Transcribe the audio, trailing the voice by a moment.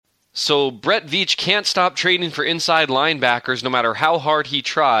So Brett Veach can't stop trading for inside linebackers no matter how hard he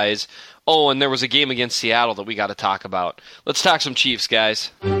tries. Oh, and there was a game against Seattle that we got to talk about. Let's talk some Chiefs,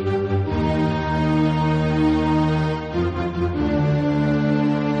 guys.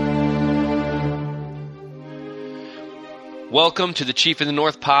 Welcome to the Chief in the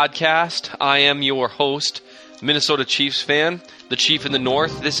North podcast. I am your host, Minnesota Chiefs fan, the Chief in the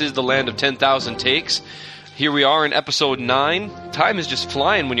North. This is the land of 10,000 takes. Here we are in episode 9. Time is just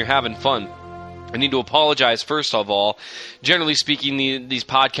flying when you're having fun. I need to apologize, first of all. Generally speaking, these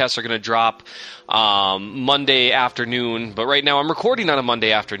podcasts are going to drop Monday afternoon, but right now I'm recording on a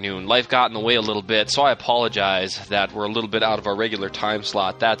Monday afternoon. Life got in the way a little bit, so I apologize that we're a little bit out of our regular time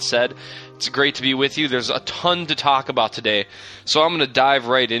slot. That said, it's great to be with you. There's a ton to talk about today, so I'm going to dive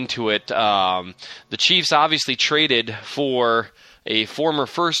right into it. The Chiefs obviously traded for a former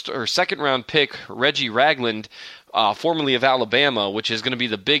first or second round pick, Reggie Ragland, formerly of Alabama, which is going to be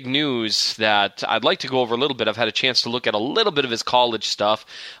the big news that I'd like to go over a little bit. I've had a chance to look at a little bit of his college stuff.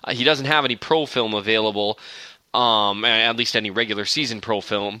 He doesn't have any pro film available, at least any regular season pro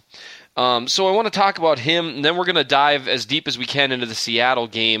film. So I want to talk about him, and then we're going to dive as deep as we can into the Seattle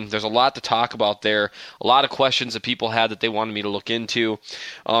game. There's a lot to talk about there, a lot of questions that people had that they wanted me to look into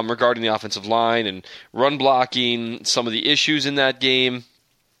regarding the offensive line and run blocking, some of the issues in that game,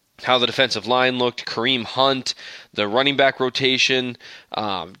 how the defensive line looked, Kareem Hunt, the running back rotation,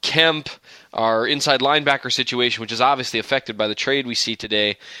 Kemp, our inside linebacker situation, which is obviously affected by the trade we see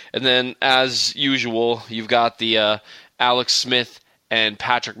today. And then, as usual, you've got the Alex Smith and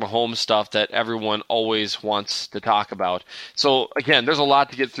Patrick Mahomes stuff that everyone always wants to talk about. So, again, there's a lot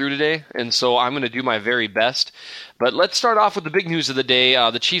to get through today, and so I'm going to do my very best. But let's start off with the big news of the day.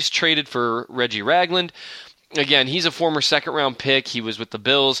 The Chiefs traded for Reggie Ragland. Again, he's a former second-round pick. He was with the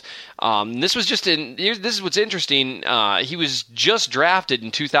Bills. This is what's interesting. He was just drafted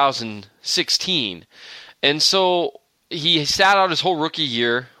in 2016, and so he sat out his whole rookie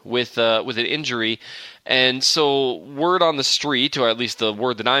year with an injury. And so word on the street, or at least the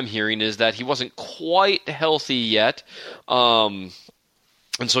word that I'm hearing, is that he wasn't quite healthy yet. And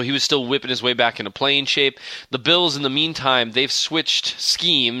so he was still whipping his way back into playing shape. The Bills, in the meantime, they've switched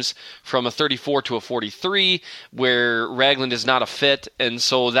schemes from a 34 to a 43, where Ragland is not a fit, and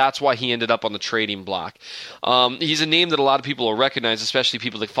so that's why he ended up on the trading block. He's a name that a lot of people will recognize, especially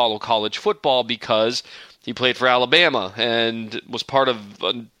people that follow college football, because he played for Alabama and was part of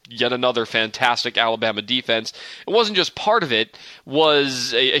yet another fantastic Alabama defense. It wasn't just part of it,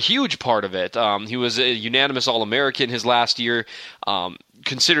 was a huge part of it. He was a unanimous All-American his last year,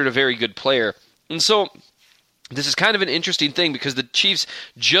 considered a very good player. And so this is kind of an interesting thing because the Chiefs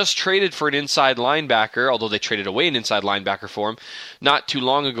just traded for an inside linebacker, although they traded away an inside linebacker for him not too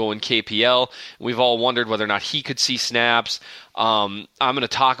long ago in KPL. We've all wondered whether or not he could see snaps. I'm going to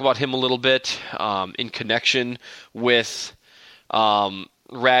talk about him a little bit in connection with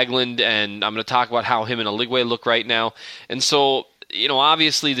Ragland, and I'm going to talk about how him and Eligwe look right now. And so,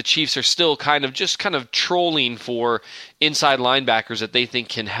 obviously the Chiefs are still kind of trolling for inside linebackers that they think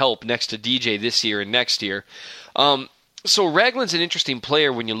can help next to DJ this year and next year. So Ragland's an interesting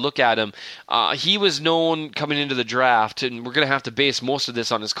player when you look at him. He was known coming into the draft, and we're going to have to base most of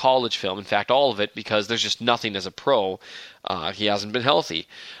this on his college film. In fact, all of it, because there's just nothing as a pro. He hasn't been healthy.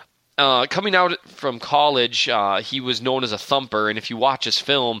 Coming out from college, he was known as a thumper, and if you watch his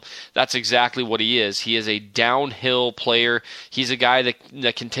film, that's exactly what he is. He is a downhill player. He's a guy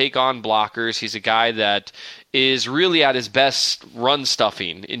that can take on blockers. He's a guy that is really at his best run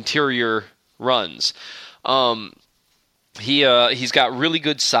stuffing, interior runs. He's got really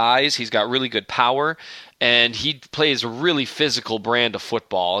good size. He's got really good power. And he plays a really physical brand of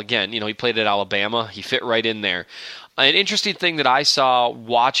football. Again, he played at Alabama. He fit right in there. An interesting thing that I saw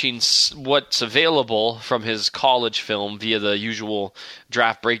watching what's available from his college film via the usual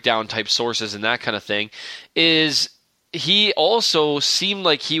draft breakdown type sources and that kind of thing is he also seemed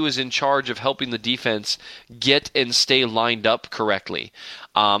like he was in charge of helping the defense get and stay lined up correctly.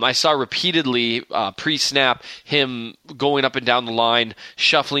 I saw repeatedly pre-snap him going up and down the line,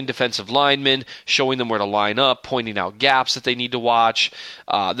 shuffling defensive linemen, showing them where to line up, pointing out gaps that they need to watch,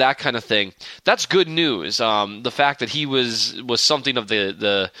 that kind of thing. That's good news. The fact that he was something of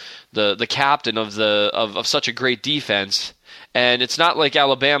the captain of such a great defense. And it's not like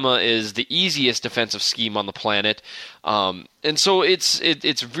Alabama is the easiest defensive scheme on the planet. And so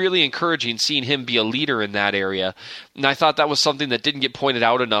it's really encouraging seeing him be a leader in that area. And I thought that was something that didn't get pointed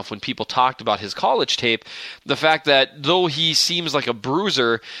out enough when people talked about his college tape. The fact that though he seems like a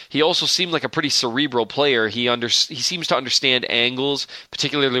bruiser, he also seemed like a pretty cerebral player. He seems to understand angles,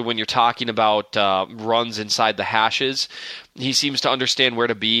 particularly when you're talking about runs inside the hashes. He seems to understand where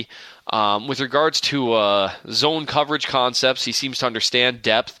to be. With regards to zone coverage concepts, he seems to understand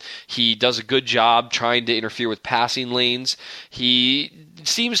depth. He does a good job trying to interfere with passing lanes. He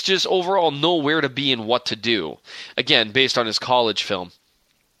seems to just overall know where to be and what to do, again, based on his college film.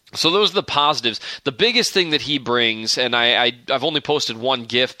 So those are the positives. The biggest thing that he brings, and I've only posted one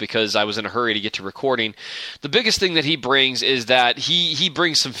GIF because I was in a hurry to get to recording. The biggest thing that he brings is that he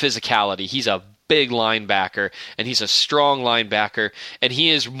brings some physicality. He's a big linebacker, and he's a strong linebacker, and he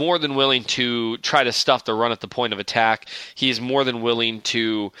is more than willing to try to stuff the run at the point of attack. He is more than willing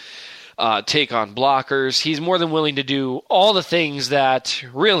to take on blockers. He's more than willing to do all the things that,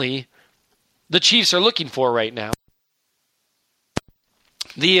 really, the Chiefs are looking for right now.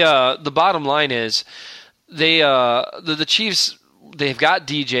 The bottom line is, the Chiefs, they've got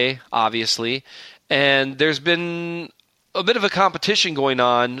DJ, obviously, and there's been a bit of a competition going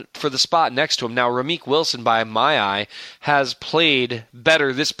on for the spot next to him. Now, Ramik Wilson, by my eye, has played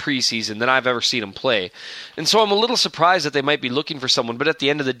better this preseason than I've ever seen him play. And so I'm a little surprised that they might be looking for someone, but at the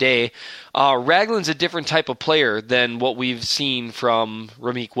end of the day, Ragland's a different type of player than what we've seen from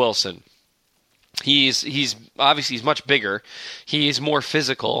Ramik Wilson. He's obviously he's much bigger. He's more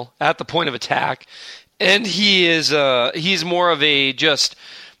physical at the point of attack, and he's more of a just,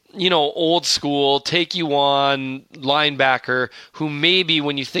 old school, take you on linebacker who maybe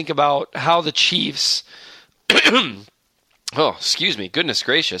when you think about how the Chiefs oh, excuse me, goodness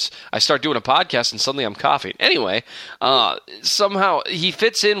gracious. I start doing a podcast and suddenly I'm coughing. Anyway, somehow he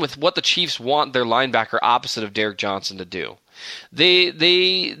fits in with what the Chiefs want their linebacker opposite of Derek Johnson to do. They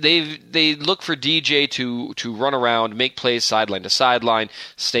look for DJ to run around, make plays sideline to sideline,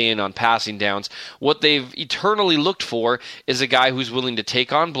 stay in on passing downs. What they've eternally looked for is a guy who's willing to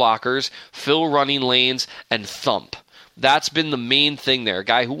take on blockers, fill running lanes, and thump. That's been the main thing there. A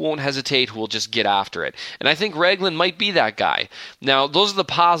guy who won't hesitate, who will just get after it. And I think Ragland might be that guy. Now, those are the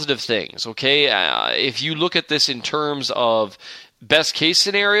positive things, okay? If you look at this in terms of best case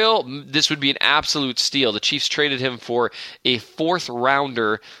scenario, this would be an absolute steal. The Chiefs traded him for a 4th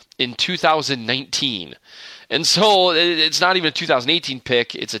rounder in 2019. And so it's not even a 2018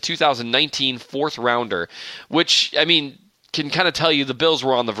 pick. It's a 2019 4th rounder, which, I mean, can kind of tell you the Bills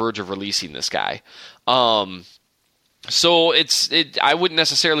were on the verge of releasing this guy. So I wouldn't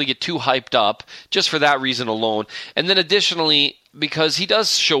necessarily get too hyped up just for that reason alone. And then additionally, because he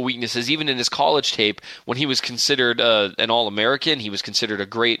does show weaknesses, even in his college tape, when he was considered an All-American, he was considered a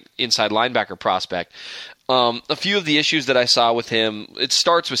great inside linebacker prospect. A few of the issues that I saw with him, it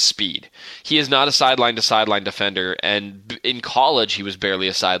starts with speed. He is not a sideline-to-sideline defender, and in college he was barely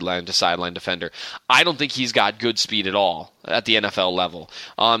a sideline-to-sideline defender. I don't think he's got good speed at all at the NFL level.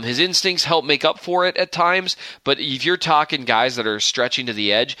 His instincts help make up for it at times, but if you're talking guys that are stretching to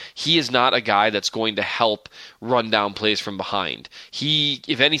the edge, he is not a guy that's going to help run down plays from behind. He,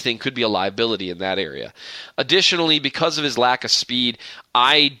 if anything, could be a liability in that area. Additionally, because of his lack of speed,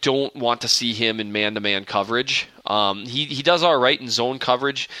 I don't want to see him in man-to-man coverage. He does all right in zone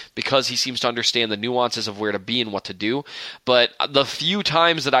coverage because he seems to understand the nuances of where to be and what to do. But the few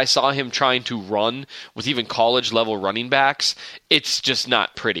times that I saw him trying to run with even college-level running backs, it's just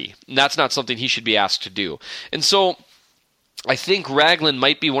not pretty. And that's not something he should be asked to do. And so I think Ragland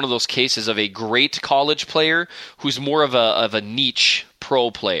might be one of those cases of a great college player who's more of a niche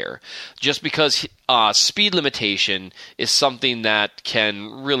pro player, just because speed limitation is something that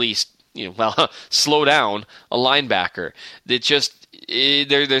can really slow down a linebacker. It just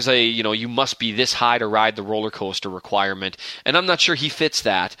there's a you must be this high to ride the roller coaster requirement, and I'm not sure he fits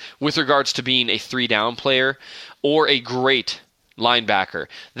that with regards to being a 3-down player or a great linebacker.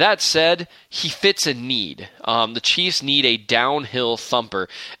 That said, he fits a need. The Chiefs need a downhill thumper,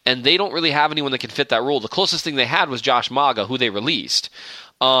 and they don't really have anyone that can fit that role. The closest thing they had was Josh Maga, who they released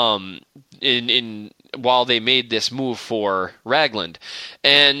while they made this move for Ragland.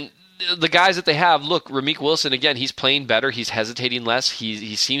 And the guys that they have, look, Ramik Wilson, again, he's playing better. He's hesitating less.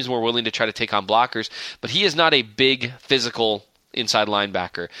 He seems more willing to try to take on blockers, but he is not a big physical inside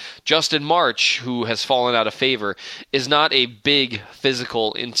linebacker. Justin March, who has fallen out of favor, is not a big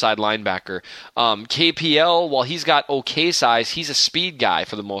physical inside linebacker. KPL, while he's got okay size, he's a speed guy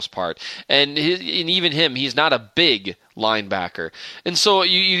for the most part. And even him, he's not a big linebacker. And so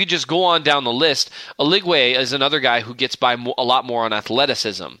you could just go on down the list. Eligwe is another guy who gets by a lot more on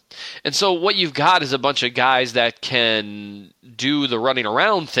athleticism. And so what you've got is a bunch of guys that can do the running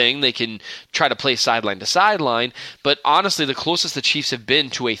around thing. They can try to play sideline to sideline. But honestly, the closest the Chiefs have been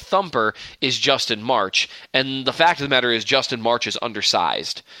to a thumper is Justin March. And the fact of the matter is Justin March is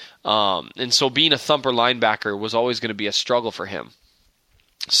undersized. And so being a thumper linebacker was always going to be a struggle for him.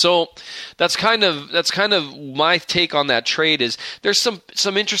 So that's kind of my take on that trade. Is there's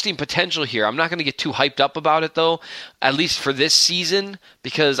some interesting potential here. I'm not going to get too hyped up about it though, at least for this season,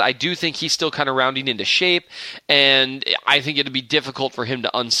 because I do think he's still kind of rounding into shape, and I think it'd be difficult for him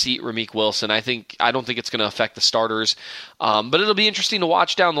to unseat Ramik Wilson. I don't think it's going to affect the starters, but it'll be interesting to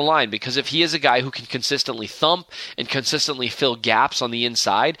watch down the line, because if he is a guy who can consistently thump and consistently fill gaps on the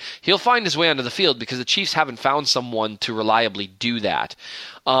inside, he'll find his way onto the field, because the Chiefs haven't found someone to reliably do that.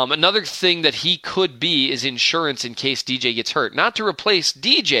 Another thing that he could be is insurance in case DJ gets hurt. Not to replace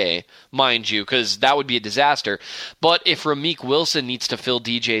DJ, mind you, because that would be a disaster. But if Ramik Wilson needs to fill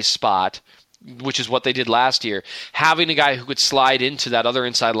DJ's spot, which is what they did last year, having a guy who could slide into that other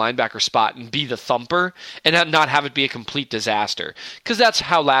inside linebacker spot and be the thumper and not have it be a complete disaster. Because that's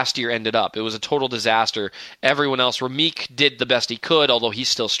how last year ended up. It was a total disaster. Everyone else, Ramik did the best he could, although he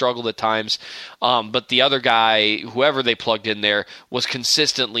still struggled at times. But the other guy, whoever they plugged in there, was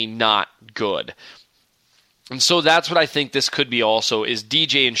consistently not good. And so that's what I think this could be also, is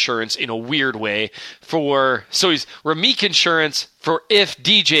DJ insurance in a weird way so he's Ramik insurance for if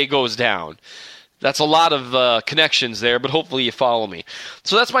DJ goes down. That's a lot of connections there, but hopefully you follow me.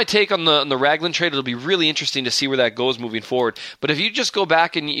 So that's my take on the Ragland trade. It'll be really interesting to see where that goes moving forward. But if you just go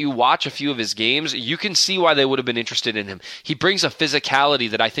back and you watch a few of his games, you can see why they would have been interested in him. He brings a physicality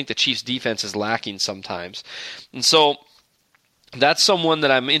that I think the Chiefs' defense is lacking sometimes. And so that's someone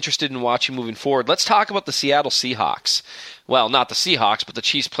that I'm interested in watching moving forward. Let's talk about the Seattle Seahawks. Well, not the Seahawks, but the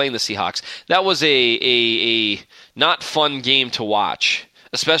Chiefs playing the Seahawks. That was a not fun game to watch,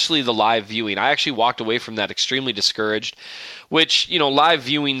 especially the live viewing. I actually walked away from that extremely discouraged, which, live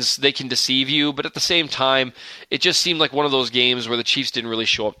viewings, they can deceive you, but at the same time, it just seemed like one of those games where the Chiefs didn't really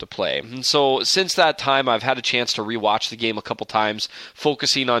show up to play. And so since that time, I've had a chance to rewatch the game a couple times,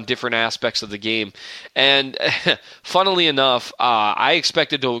 focusing on different aspects of the game. And funnily enough, I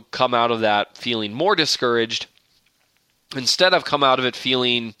expected to come out of that feeling more discouraged. Instead, I've come out of it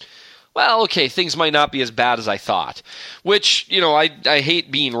feeling, well, okay, things might not be as bad as I thought, which, I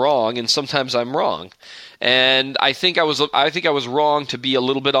hate being wrong, and sometimes I'm wrong. And I think I was wrong to be a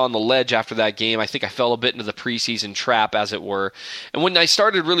little bit on the ledge after that game. I think I fell a bit into the preseason trap, as it were. And when I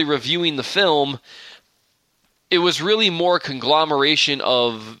started really reviewing the film, it was really more a conglomeration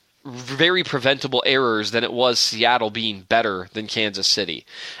of very preventable errors than it was Seattle being better than Kansas City.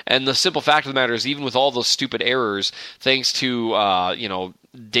 And the simple fact of the matter is, even with all those stupid errors, thanks to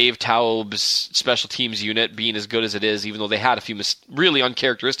Dave Taub's special teams unit being as good as it is, even though they had a few really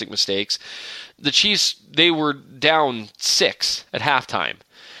uncharacteristic mistakes, the Chiefs, they were down 6 at halftime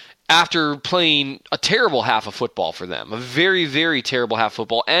after playing a terrible half of football for them, a very, very terrible half of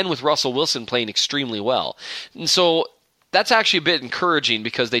football, and with Russell Wilson playing extremely well. And so that's actually a bit encouraging,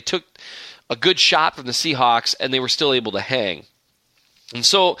 because they took a good shot from the Seahawks and they were still able to hang. And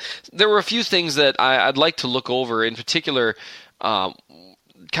so there were a few things that I'd like to look over, in particular,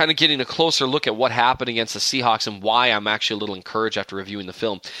 kind of getting a closer look at what happened against the Seahawks and why I'm actually a little encouraged after reviewing the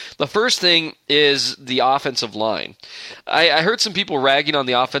film. The first thing is the offensive line. I heard some people ragging on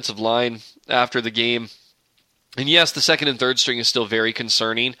the offensive line after the game. And yes, the second and third string is still very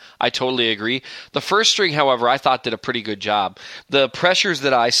concerning. I totally agree. The first string, however, I thought did a pretty good job. The pressures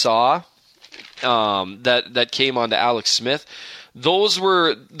that I saw that came onto Alex Smith, those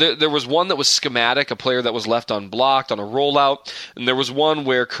were there was one that was schematic, a player that was left unblocked on a rollout, and there was one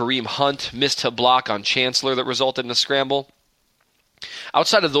where Kareem Hunt missed a block on Chancellor that resulted in a scramble.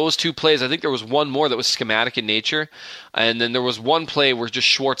 Outside of those two plays, I think there was one more that was schematic in nature, and then there was one play where just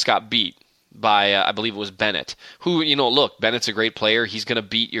Schwartz got beat by, I believe it was Bennett, who, look, Bennett's a great player. He's going to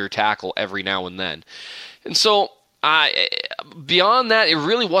beat your tackle every now and then. And so, beyond that, it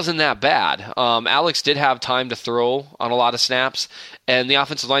really wasn't that bad. Alex did have time to throw on a lot of snaps, and the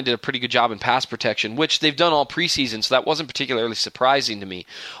offensive line did a pretty good job in pass protection, which they've done all preseason, so that wasn't particularly surprising to me.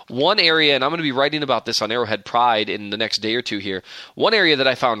 One area, and I'm going to be writing about this on Arrowhead Pride in the next day or two here, one area that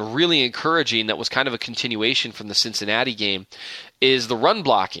I found really encouraging that was kind of a continuation from the Cincinnati game is the run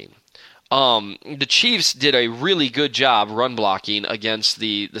blocking. The Chiefs did a really good job run blocking against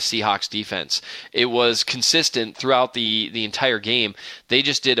the Seahawks defense. It was consistent throughout the entire game. They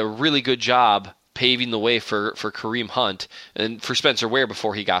just did a really good job paving the way for Kareem Hunt and for Spencer Ware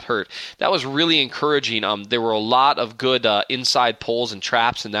before he got hurt. That was really encouraging. There were a lot of good inside pulls and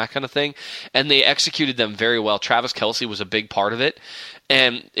traps and that kind of thing, and they executed them very well. Travis Kelce was a big part of it.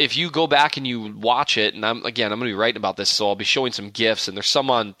 And if you go back and you watch it, and I'm going to be writing about this, so I'll be showing some GIFs, and there's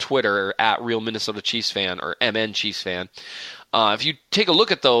some on Twitter at Real Minnesota Chiefs Fan or MN Chiefs Fan. If you take a look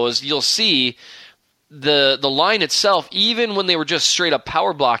at those, you'll see the line itself, even when they were just straight up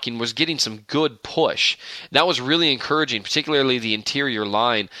power blocking, was getting some good push. That was really encouraging, particularly the interior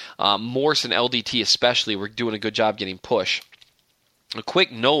line. Morse and LDT especially were doing a good job getting push. A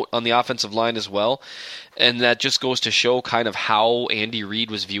quick note on the offensive line as well, and that just goes to show kind of how Andy Reid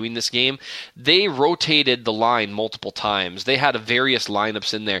was viewing this game. They rotated the line multiple times. They had various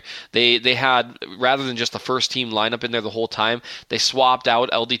lineups in there. They had, rather than just the first team lineup in there the whole time, they swapped out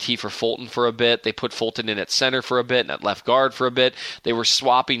LDT for Fulton for a bit. They put Fulton in at center for a bit and at left guard for a bit. They were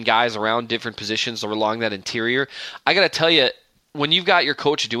swapping guys around different positions along that interior. I got to tell you, when you've got your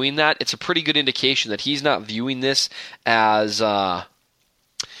coach doing that, it's a pretty good indication that he's not viewing this as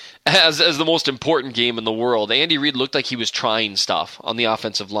the most important game in the world. Andy Reid looked like he was trying stuff on the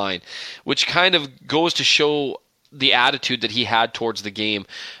offensive line, which kind of goes to show the attitude that he had towards the game,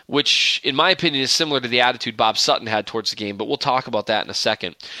 which, in my opinion, is similar to the attitude Bob Sutton had towards the game, but we'll talk about that in a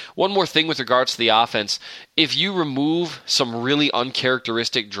second. One more thing with regards to the offense. If you remove some really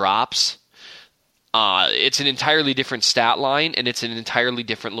uncharacteristic drops, it's an entirely different stat line, and it's an entirely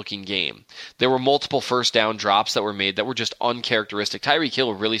different looking game. There were multiple first down drops that were made that were just uncharacteristic. Tyreek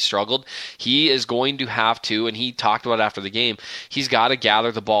Hill really struggled. He is going to have to, and he talked about after the game, he's got to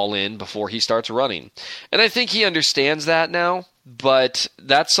gather the ball in before he starts running. And I think he understands that now. But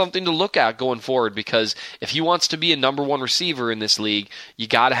that's something to look at going forward, because if he wants to be a number one receiver in this league, you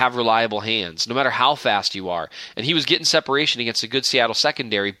got to have reliable hands, no matter how fast you are. And he was getting separation against a good Seattle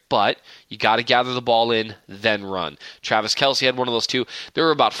secondary, but you got to gather the ball in, then run. Travis Kelce had one of those too. There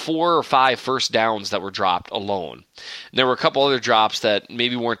were about 4 or 5 first downs that were dropped alone. And there were a couple other drops that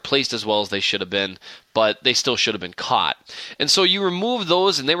maybe weren't placed as well as they should have been, but they still should have been caught. And so you remove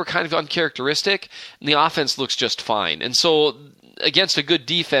those, and they were kind of uncharacteristic, and the offense looks just fine. And so against a good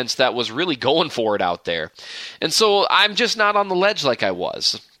defense that was really going for it out there. And so I'm just not on the ledge like I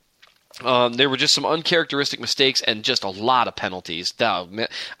was. There were just some uncharacteristic mistakes and just a lot of penalties.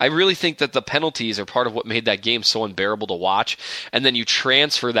 I really think that the penalties are part of what made that game so unbearable to watch. And then you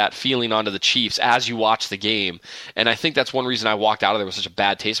transfer that feeling onto the Chiefs as you watch the game. And I think that's one reason I walked out of there with such a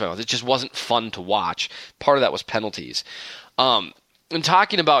bad taste in my mouth. It just wasn't fun to watch. Part of that was penalties. And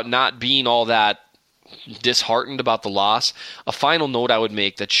talking about not being all that disheartened about the loss, a final note I would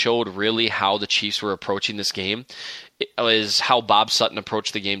make that showed really how the Chiefs were approaching this game is how Bob Sutton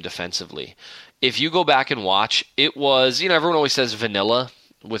approached the game defensively. If you go back and watch, it was, everyone always says vanilla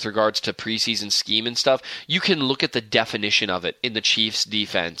with regards to preseason scheme and stuff. You can look at the definition of it in the Chiefs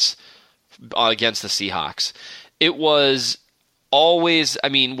defense against the Seahawks. It was always,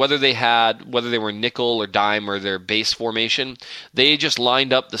 whether they were nickel or dime or their base formation, they just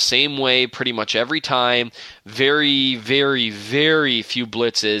lined up the same way pretty much every time. Very, very, very few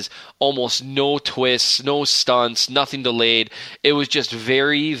blitzes, almost no twists, no stunts, nothing delayed. It was just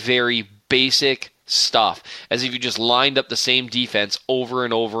very, very basic stuff, as if you just lined up the same defense over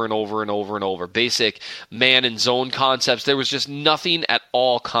and over and over and over and over. Basic man and zone concepts. There was just nothing at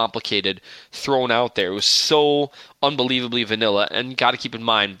all complicated thrown out there. It was so unbelievably vanilla, and got to keep in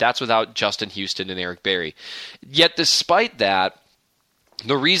mind, that's without Justin Houston and Eric Berry. Yet despite that,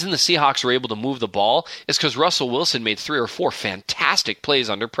 the reason the Seahawks were able to move the ball is because Russell Wilson made 3 or 4 fantastic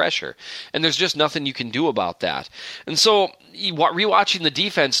plays under pressure. And there's just nothing you can do about that. And so, rewatching the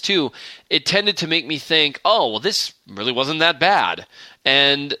defense too, it tended to make me think, oh, well, this really wasn't that bad.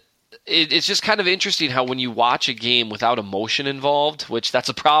 And it's just kind of interesting how when you watch a game without emotion involved, which that's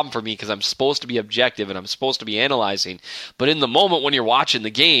a problem for me because I'm supposed to be objective and I'm supposed to be analyzing, but in the moment when you're watching the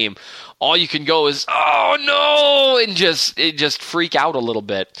game, all you can go is, oh no, and just freak out a little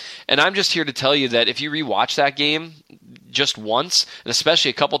bit. And I'm just here to tell you that if you rewatch that game just once, and especially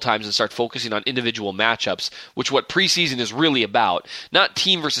a couple times, and start focusing on individual matchups, which what preseason is really about, not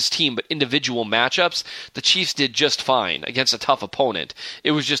team versus team, but individual matchups, the Chiefs did just fine against a tough opponent.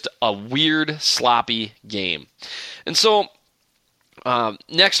 It was just a weird, sloppy game. And so,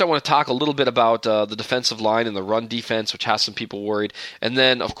 next I want to talk a little bit about the defensive line and the run defense, which has some people worried, and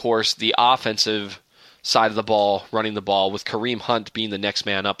then, of course, the offensive side of the ball, running the ball, with Kareem Hunt being the next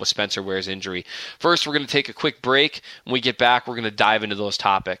man up with Spencer Ware's injury. First, we're going to take a quick break. When we get back, we're going to dive into those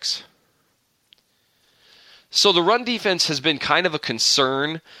topics. So the run defense has been kind of a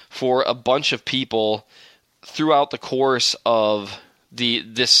concern for a bunch of people throughout the course of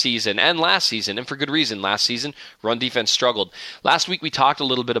this season and last season, and for good reason. Last season, run defense struggled. Last week we talked a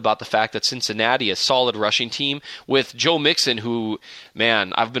little bit about the fact that Cincinnati, a solid rushing team with Joe Mixon, who,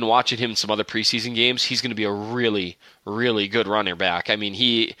 man, I've been watching him in some other preseason games. He's going to be a really, really good running back. I mean,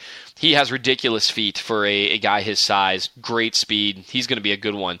 he has ridiculous feet for a guy his size, great speed. He's going to be a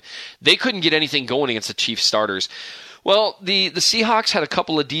good one. They couldn't get anything going against the Chiefs starters. Well, the Seahawks had a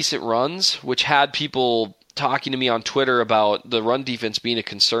couple of decent runs, which had people talking to me on Twitter about the run defense being a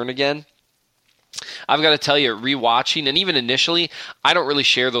concern again. I've got to tell you, rewatching, and even initially, I don't really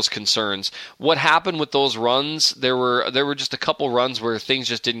share those concerns. What happened with those runs, there were just a couple runs where things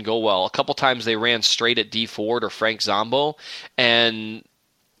just didn't go well. A couple times they ran straight at D Ford or Frank Zombo, and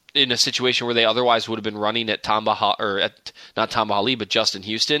in a situation where they otherwise would have been running at not Tamba Hali, but Justin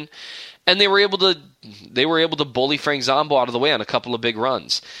Houston. And they were able to bully Frank Zombo out of the way on a couple of big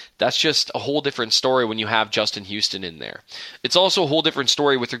runs. That's just a whole different story when you have Justin Houston in there. It's also a whole different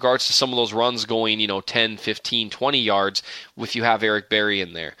story with regards to some of those runs going, 10, 15, 20 yards if you have Eric Berry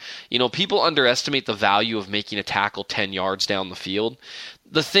in there. People underestimate the value of making a tackle 10 yards down the field.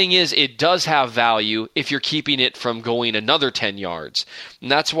 The thing is, it does have value if you're keeping it from going another 10 yards. And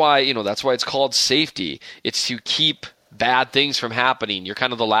that's why it's called safety. It's to keep bad things from happening. You're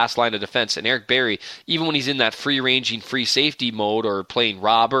kind of the last line of defense. And Eric Berry, even when he's in that free-ranging, free safety mode or playing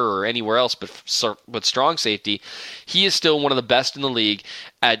robber or anywhere else but strong safety, he is still one of the best in the league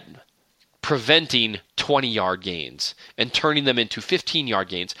at preventing 20-yard gains and turning them into 15-yard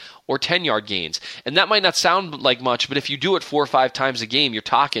gains or 10-yard gains. And that might not sound like much, but if you do it 4 or 5 times a game, you're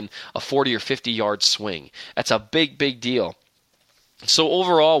talking a 40 or 50-yard swing. That's a big, big deal. So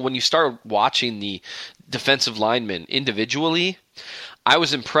overall, when you start watching the defensive linemen individually, I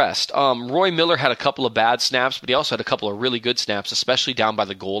was impressed. Roy Miller had a couple of bad snaps, but he also had a couple of really good snaps, especially down by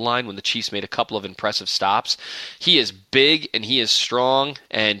the goal line when the Chiefs made a couple of impressive stops. He is big, and he is strong,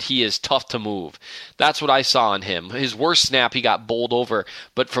 and he is tough to move. That's what I saw in him. His worst snap, he got bowled over,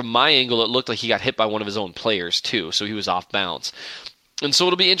 but from my angle, it looked like he got hit by one of his own players, too, so he was off bounds. And so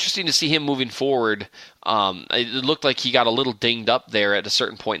it'll be interesting to see him moving forward. It looked like he got a little dinged up there at a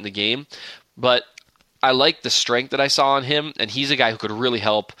certain point in the game, but I like the strength that I saw in him, and he's a guy who could really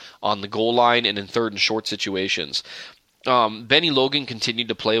help on the goal line and in third and short situations. Benny Logan continued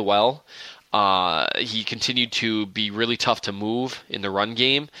to play well. He continued to be really tough to move in the run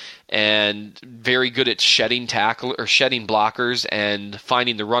game and very good at shedding blockers and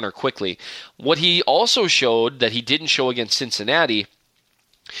finding the runner quickly. What he also showed that he didn't show against Cincinnati,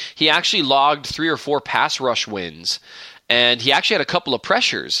 he actually logged 3 or 4 pass rush wins, and he actually had a couple of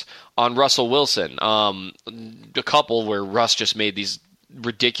pressures on Russell Wilson. A couple where Russ just made these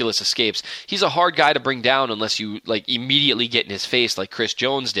ridiculous escapes. He's a hard guy to bring down unless you immediately get in his face like Chris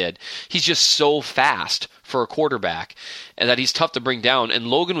Jones did. He's just so fast for a quarterback and that he's tough to bring down, and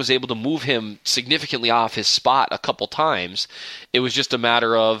Logan was able to move him significantly off his spot a couple times. It was just a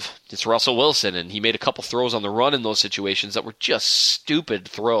matter of, it's Russell Wilson, and he made a couple throws on the run in those situations that were just stupid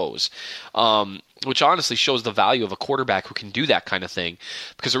throws, which honestly shows the value of a quarterback who can do that kind of thing,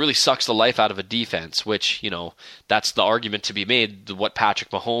 because it really sucks the life out of a defense, which, that's the argument to be made, what Patrick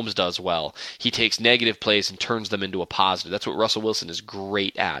Mahomes does well. He takes negative plays and turns them into a positive. That's what Russell Wilson is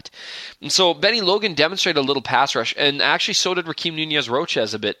great at. And so Benny Logan demonstrated a little pass rush, and actually so did Raheem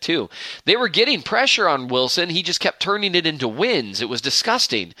Nunez-Roches a bit too. They were getting pressure on Wilson. He just kept turning it into wins. It was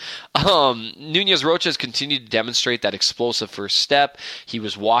disgusting. Nunez-Roches continued to demonstrate that explosive first step. He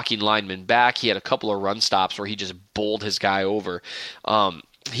was walking linemen back. He had a couple of run stops where he just bowled his guy over.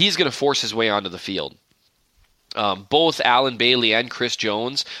 He's going to force his way onto the field. Both Alan Bailey and Chris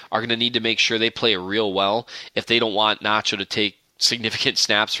Jones are going to need to make sure they play real well if they don't want Nacho to take significant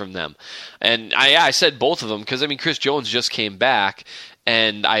snaps from them. And I said both of them because, Chris Jones just came back,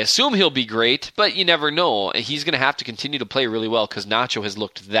 and I assume he'll be great, but you never know. He's going to have to continue to play really well because Nacho has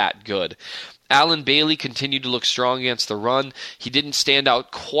looked that good. Alan Bailey continued to look strong against the run. He didn't stand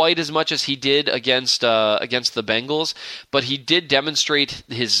out quite as much as he did against the Bengals, but he did demonstrate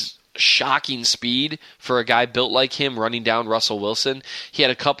his shocking speed for a guy built like him running down Russell Wilson. He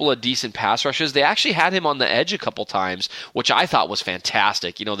had a couple of decent pass rushes. They actually had him on the edge a couple times, which I thought was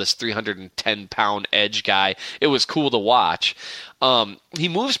fantastic. This 310-pound edge guy. It was cool to watch. He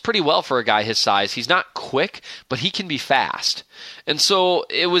moves pretty well for a guy his size. He's not quick, but he can be fast. And so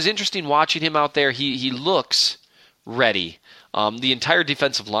it was interesting watching him out there. He looks ready. The entire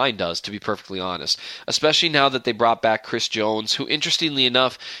defensive line does, to be perfectly honest, especially now that they brought back Chris Jones, who, interestingly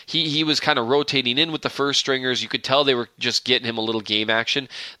enough, he was kind of rotating in with the first stringers. You could tell they were just getting him a little game action.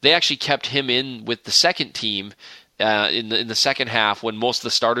 They actually kept him in with the second team in the second half when most of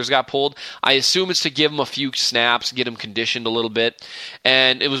the starters got pulled. I assume it's to give him a few snaps, get him conditioned a little bit.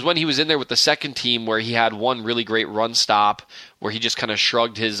 And it was when he was in there with the second team where he had one really great run stop where he just kind of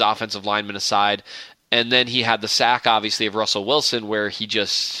shrugged his offensive lineman aside. And then he had the sack, obviously, of Russell Wilson where he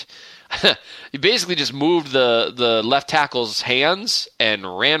just... he basically just moved the left tackle's hands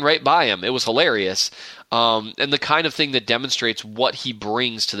and ran right by him. It was hilarious. And the kind of thing that demonstrates what he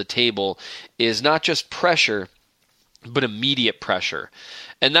brings to the table is not just pressure, but immediate pressure.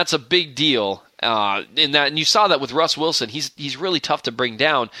 And that's a big deal. In that, and you saw that with Russ Wilson. He's really tough to bring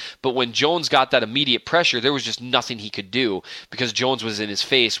down, but when Jones got that immediate pressure, there was just nothing he could do because Jones was in his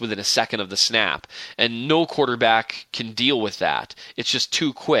face within a second of the snap, and no quarterback can deal with that. It's just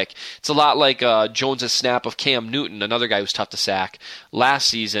too quick. It's a lot like Jones's snap of Cam Newton, another guy who's tough to sack, last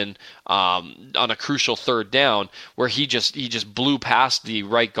season on a crucial third down, where he just blew past the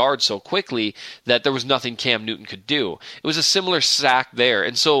right guard so quickly that there was nothing Cam Newton could do. It was a similar sack there,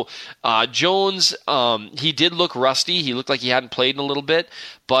 and so Jones. He did look rusty. He looked like he hadn't played in a little bit,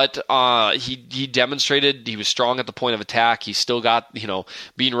 but he demonstrated he was strong at the point of attack. He still got,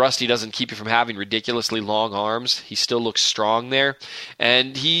 being rusty doesn't keep you from having ridiculously long arms. He still looks strong there,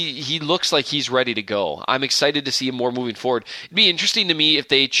 and he looks like he's ready to go. I'm excited to see him more moving forward. It'd be interesting to me if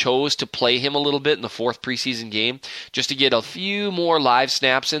they chose to play him a little bit in the fourth preseason game, just to get a few more live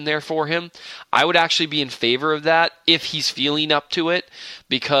snaps in there for him. I would actually be in favor of that if he's feeling up to it,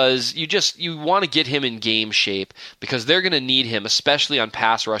 because you want to get him in game shape because they're going to need him, especially on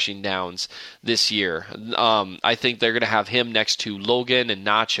pass rushing downs this year. I think they're going to have him next to Logan and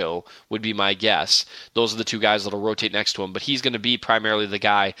Nacho would be my guess. Those are the two guys that will rotate next to him, but he's going to be primarily the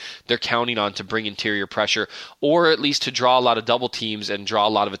guy they're counting on to bring interior pressure, or at least to draw a lot of double teams and draw a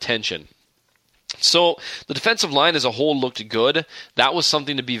lot of attention. So the defensive line as a whole looked good. That was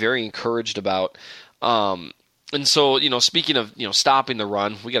something to be very encouraged about. And so, speaking of, stopping the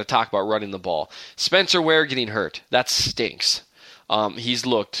run, we got to talk about running the ball. Spencer Ware getting hurt. That stinks. He's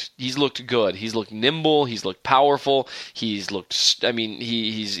looked good. He's looked nimble. He's looked powerful. He's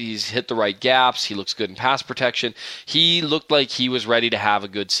hit the right gaps. He looks good in pass protection. He looked like he was ready to have a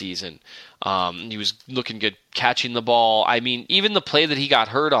good season. He was looking good catching the ball. I mean, even the play that he got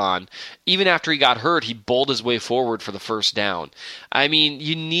hurt on, even after he got hurt, he bowled his way forward for the first down. I mean,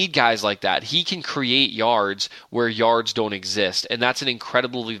 you need guys like that. He can create yards where yards don't exist, and that's an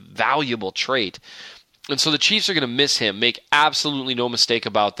incredibly valuable trait. And so the Chiefs are going to miss him. Make absolutely no mistake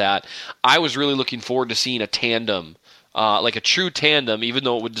about that. I was really looking forward to seeing a tandem, like a true tandem, even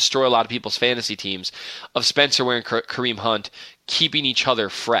though it would destroy a lot of people's fantasy teams, of Spencer Ware and Kareem Hunt keeping each other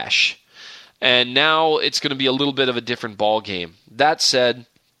fresh. And now it's going to be a little bit of a different ball game. That said,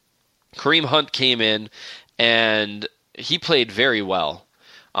 Kareem Hunt came in and he played very well.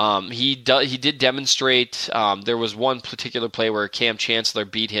 He did demonstrate. There was one particular play where Cam Chancellor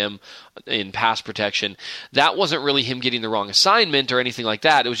beat him in pass protection. That wasn't really him getting the wrong assignment or anything like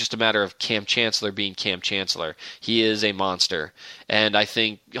that. It was just a matter of Cam Chancellor being Cam Chancellor. He is a monster, and I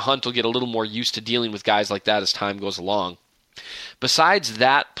think Hunt will get a little more used to dealing with guys like that as time goes along. Besides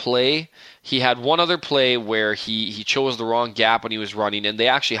that play, he had one other play where he chose the wrong gap when he was running, and they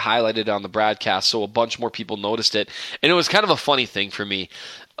actually highlighted it on the broadcast, so a bunch more people noticed it. And it was kind of a funny thing for me.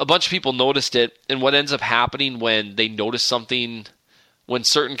 A bunch of people noticed it, and what ends up happening when they notice something, when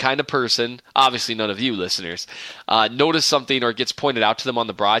certain kind of person, obviously none of you listeners, notice something or it gets pointed out to them on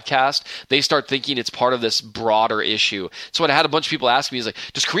the broadcast, they start thinking it's part of this broader issue. So what I had a bunch of people ask me is like,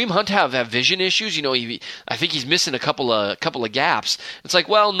 does Kareem Hunt have vision issues? I think he's missing a couple of gaps. It's like,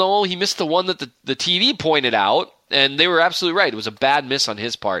 well, no, he missed the one that the TV pointed out. And they were absolutely right. It was a bad miss on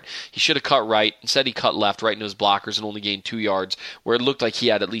his part. He should have cut right. Instead, he cut left right into his blockers and only gained 2 yards, where it looked like he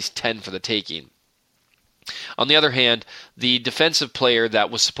had at least 10 for the taking. On the other hand, the defensive player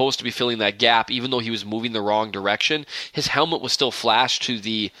that was supposed to be filling that gap, even though he was moving the wrong direction, his helmet was still flashed to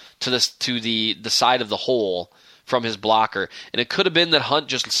the side of the hole from his blocker, and it could have been that Hunt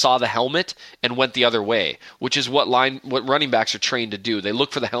just saw the helmet and went the other way, which is what running backs are trained to do. They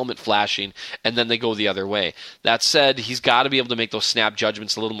look for the helmet flashing and then they go the other way. That said, he's got to be able to make those snap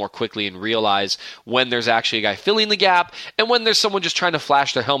judgments a little more quickly and realize when there's actually a guy filling the gap and when there's someone just trying to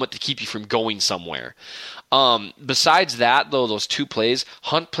flash their helmet to keep you from going somewhere. Besides that, though, those two plays,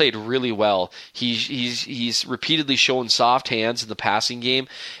 Hunt played really well. He's repeatedly shown soft hands in the passing game,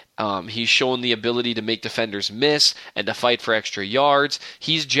 He's shown the ability to make defenders miss and to fight for extra yards.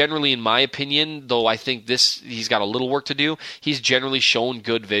 He's generally, in my opinion, though I think he's got a little work to do, he's generally shown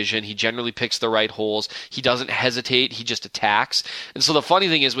good vision. He generally picks the right holes. He doesn't hesitate. He just attacks. And so the funny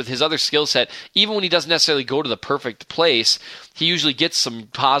thing is with his other skill set, even when he doesn't necessarily go to the perfect place, he usually gets some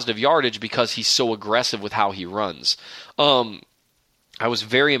positive yardage because he's so aggressive with how he runs. I was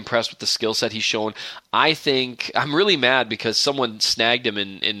very impressed with the skill set he's shown. I think I'm really mad because someone snagged him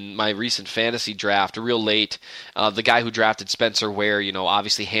in my recent fantasy draft real late. The guy who drafted Spencer Ware,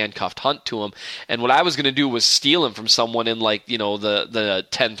 obviously handcuffed Hunt to him. And what I was going to do was steal him from someone in the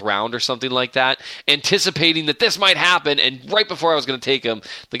 10th round or something like that, anticipating that this might happen. And right before I was going to take him,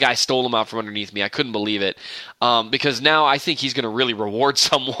 the guy stole him out from underneath me. I couldn't believe it because now I think he's going to really reward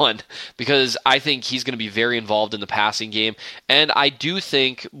someone because I think he's going to be very involved in the passing game. And I do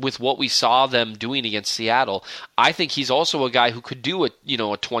think with what we saw them doing against Seattle, I think he's also a guy who could do a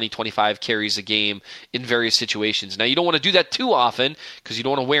 20-25 carries a game in various situations. Now, you don't want to do that too often because you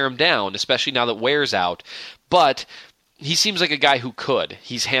don't want to wear him down, especially now that Ware's out. But he seems like a guy who could.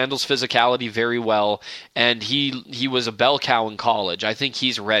 He handles physicality very well, and he was a bell cow in college. I think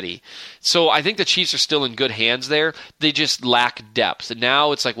he's ready. So I think the Chiefs are still in good hands there. They just lack depth. And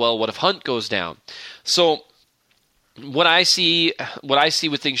now it's like, well, what if Hunt goes down? So what I see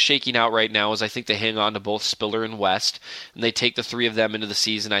with things shaking out right now is I think they hang on to both Spiller and West, and they take the three of them into the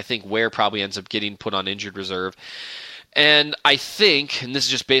season. I think Ware probably ends up getting put on injured reserve. And I think, and this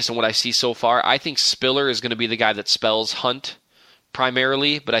is just based on what I see so far, I think Spiller is going to be the guy that spells Hunt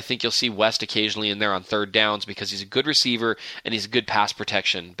primarily, but I think you'll see West occasionally in there on third downs because he's a good receiver and he's a good pass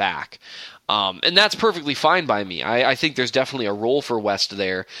protection back. And that's perfectly fine by me. I think there's definitely a role for West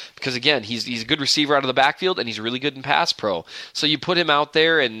there because, again, he's a good receiver out of the backfield and he's really good in pass pro. So you put him out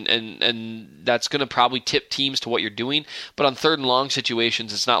there and that's going to probably tip teams to what you're doing. But on third and long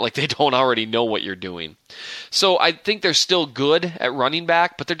situations, it's not like they don't already know what you're doing. So I think they're still good at running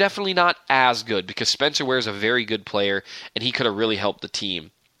back, but they're definitely not as good because Spencer Ware is a very good player and he could have really helped the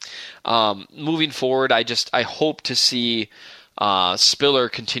team. Moving forward, I hope to see Spiller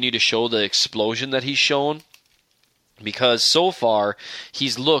continue to show the explosion that he's shown because so far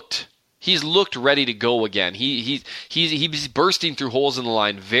he's looked ready to go again. He's bursting through holes in the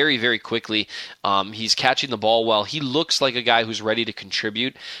line very, very quickly. He's catching the ball well. He looks like a guy who's ready to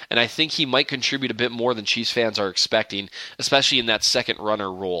contribute, and I think he might contribute a bit more than Chiefs fans are expecting, especially in that second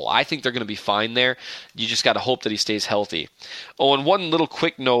runner role. I think they're going to be fine there. You just got to hope that he stays healthy. Oh, and one little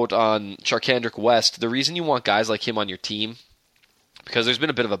quick note on Charcandrick West. The reason you want guys like him on your team, because there's been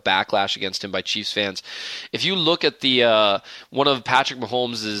a bit of a backlash against him by Chiefs fans. If you look at the one of Patrick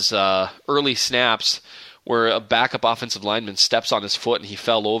Mahomes' early snaps where a backup offensive lineman steps on his foot and he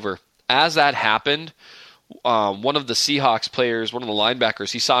fell over, as that happened, one of the Seahawks players, one of the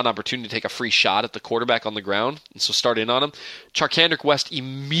linebackers, he saw an opportunity to take a free shot at the quarterback on the ground, and so start in on him. Charcandrick West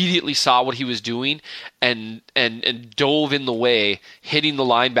immediately saw what he was doing and dove in the way, hitting the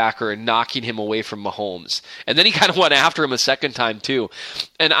linebacker and knocking him away from Mahomes. And then he kind of went after him a second time too.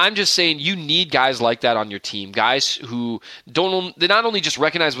 And I'm just saying you need guys like that on your team, guys who they not only just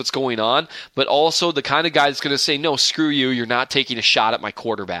recognize what's going on, but also the kind of guy that's going to say, no, screw you, you're not taking a shot at my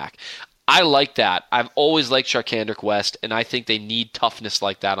quarterback. I like that. I've always liked Charcandrick West, and I think they need toughness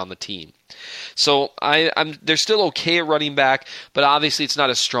like that on the team. So they're still okay at running back, but obviously it's not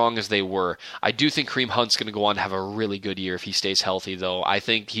as strong as they were. I do think Kareem Hunt's going to go on to have a really good year if he stays healthy, though. I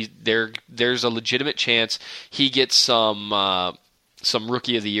think there's a legitimate chance he gets some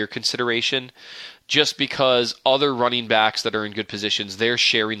Rookie of the Year consideration, just because other running backs that are in good positions, they're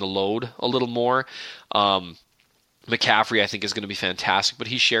sharing the load a little more. McCaffrey, I think, is going to be fantastic, but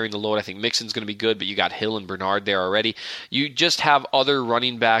he's sharing the load. I think Mixon's going to be good, but you got Hill and Bernard there already. You just have other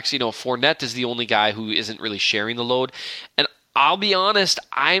running backs. Fournette is the only guy who isn't really sharing the load. And I'll be honest,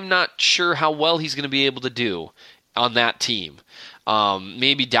 I'm not sure how well he's going to be able to do on that team.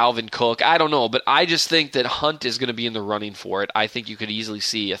 Maybe Dalvin Cook. I don't know, but I just think that Hunt is going to be in the running for it. I think you could easily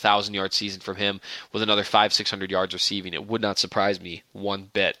see a 1,000-yard season from him with another 500-600 yards receiving. It would not surprise me one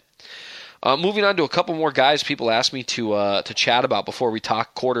bit. Moving on to a couple more guys people asked me to chat about before we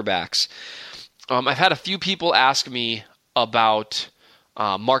talk quarterbacks. I've had a few people ask me about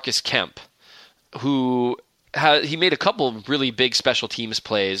Marcus Kemp, who he made a couple of really big special teams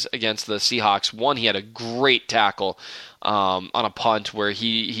plays against the Seahawks. One, he had a great tackle on a punt where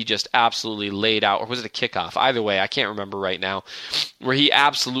he just absolutely laid out, or was it a kickoff? Either way, I can't remember right now, where he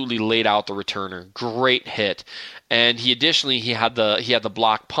absolutely laid out the returner. Great hit. And he had the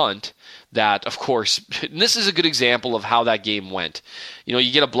block punt that, of course, and this is a good example of how that game went.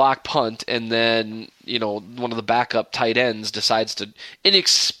 You get a block punt, and then, one of the backup tight ends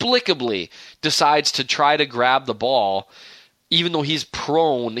inexplicably decides to try to grab the ball, even though he's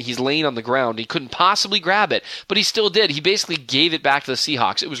prone, he's laying on the ground. He couldn't possibly grab it, but he still did. He basically gave it back to the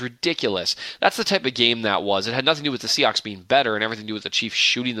Seahawks. It was ridiculous. That's the type of game that was. It had nothing to do with the Seahawks being better and everything to do with the Chiefs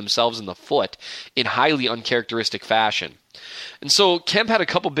shooting themselves in the foot in highly uncharacteristic fashion. And so Kemp had a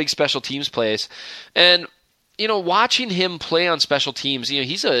couple big special teams plays, and watching him play on special teams,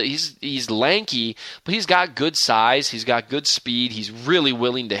 he's lanky, but he's got good size, he's got good speed, he's really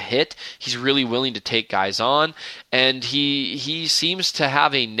willing to hit, he's really willing to take guys on, and he seems to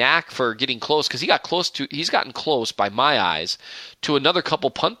have a knack for getting close, because he's gotten close by my eyes to another couple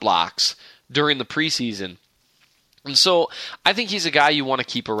punt blocks during the preseason. And so I think he's a guy you want to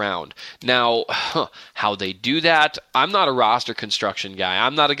keep around. Now, how they do that, I'm not a roster construction guy.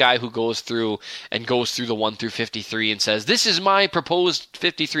 I'm not a guy who goes through the 1 through 53 and says, this is my proposed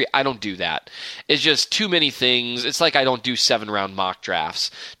 53. I don't do that. It's just too many things. It's like I don't do 7-round mock drafts.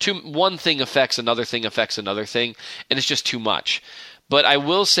 One thing affects another thing, and it's just too much. But I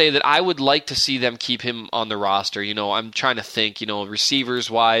will say that I would like to see them keep him on the roster. I'm trying to think,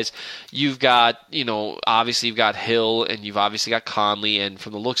 receivers-wise, you've got, obviously you've got Hill, and you've obviously got Conley, and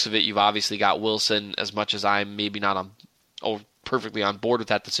from the looks of it, you've obviously got Wilson, as much as I'm maybe not perfectly on board with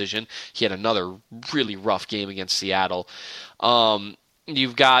that decision. He had another really rough game against Seattle.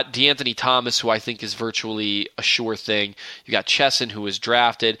 You've got DeAnthony Thomas, who I think is virtually a sure thing. You got Chesson, who was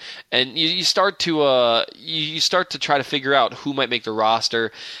drafted, and you start to try to figure out who might make the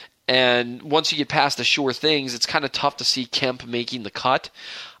roster. And once you get past the sure things, it's kind of tough to see Kemp making the cut.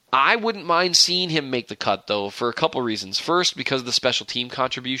 I wouldn't mind seeing him make the cut, though, for a couple reasons. First, because of the special team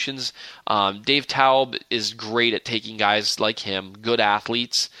contributions. Dave Taub is great at taking guys like him, good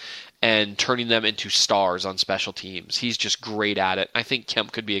athletes, and turning them into stars on special teams. He's just great at it. I think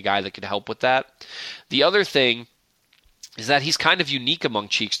Kemp could be a guy that could help with that. The other thing is that he's kind of unique among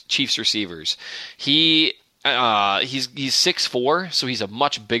Chiefs receivers. He's 6'4", so he's a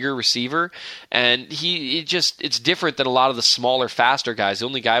much bigger receiver, and it's different than a lot of the smaller, faster guys. The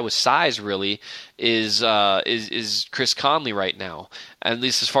only guy with size really is Chris Conley right now, at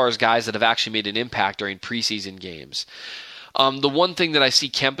least as far as guys that have actually made an impact during preseason games. The one thing that I see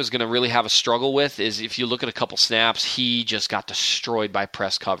Kemp is going to really have a struggle with is if you look at a couple snaps, he just got destroyed by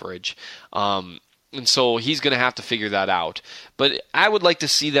press coverage. And so he's going to have to figure that out. But I would like to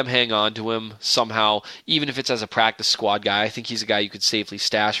see them hang on to him somehow, even if it's as a practice squad guy. I think he's a guy you could safely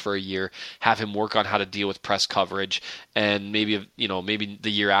stash for a year, have him work on how to deal with press coverage, and maybe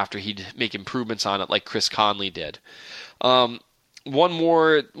the year after he'd make improvements on it like Chris Conley did. One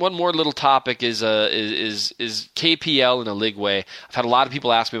more little topic is KPL and Eligwe. I've had a lot of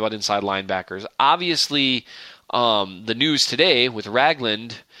people ask me about inside linebackers. Obviously, the news today with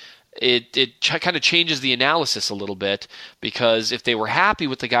Ragland, it kind of changes the analysis a little bit, because if they were happy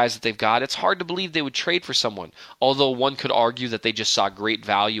with the guys that they've got, it's hard to believe they would trade for someone. Although one could argue that they just saw great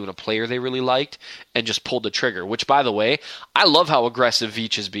value in a player they really liked and just pulled the trigger, which, by the way, I love how aggressive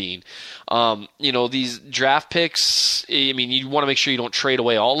Veach is being. These draft picks, you want to make sure you don't trade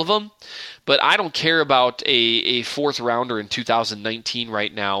away all of them. But I don't care about a fourth rounder in 2019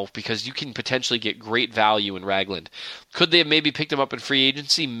 right now, because you can potentially get great value in Ragland. Could they have maybe picked him up in free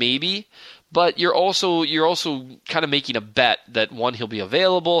agency? Maybe. But you're also kind of making a bet that, one, he'll be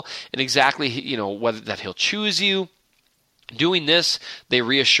available, and exactly whether that he'll choose you. Doing this, they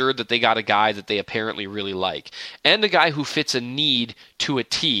reassured that they got a guy that they apparently really like, and a guy who fits a need to a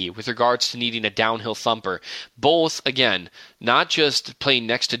T with regards to needing a downhill thumper. Both, again, not just playing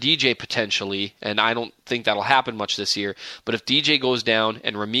next to DJ potentially, and I don't think that'll happen much this year, but if DJ goes down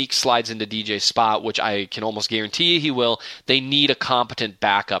and Ramik slides into DJ's spot, which I can almost guarantee he will, they need a competent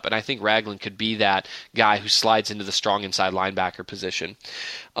backup, and I think Ragland could be that guy who slides into the strong inside linebacker position.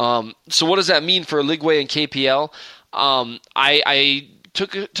 So what does that mean for Eligwe and KPL? I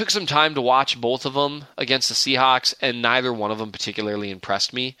took some time to watch both of them against the Seahawks, and neither one of them particularly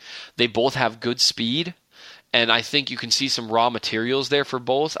impressed me. They both have good speed, and I think you can see some raw materials there for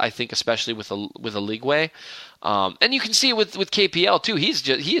both. I think especially with Eligwe, and you can see it with KPL too.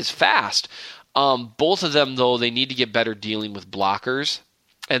 He is fast. Both of them, though, they need to get better dealing with blockers.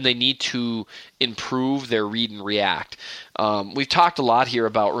 and they need to improve their read and react. We've talked a lot here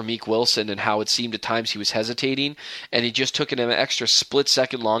about Ramik Wilson and how it seemed at times he was hesitating, and it just took him an extra split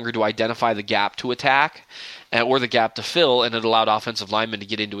second longer to identify the gap to attack or the gap to fill, and it allowed offensive linemen to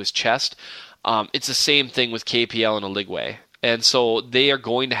get into his chest. It's the same thing with KPL and Eligwe, and so they are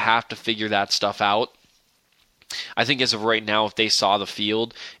going to have to figure that stuff out. I think as of right now, if they saw the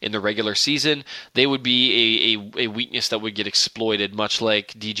field in the regular season, they would be a weakness that would get exploited, much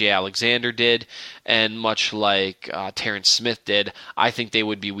like DJ Alexander did and much like Terrence Smith did. I think they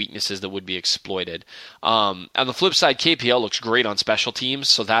would be weaknesses that would be exploited. On the flip side, KPL looks great on special teams,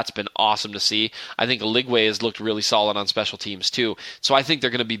 so that's been awesome to see. I think Eligwe has looked really solid on special teams too, so I think they're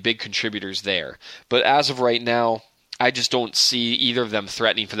going to be big contributors there. But as of right now, I just don't see either of them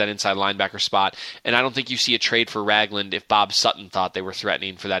threatening for that inside linebacker spot, and I don't think you see a trade for Ragland if Bob Sutton thought they were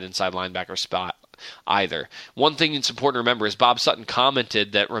threatening for that inside linebacker spot either. One thing that's important to remember is Bob Sutton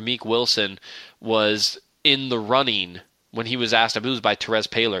commented that Ramik Wilson was in the running when he was asked, I believe it was by Therese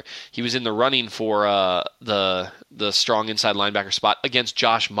Paylor, he was in the running for the strong inside linebacker spot against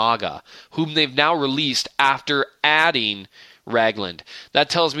Josh Maga, whom they've now released after adding Ragland.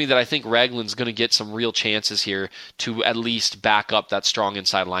 That tells me that I think Ragland's going to get some real chances here to at least back up that strong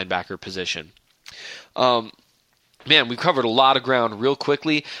inside linebacker position. Man, we've covered a lot of ground real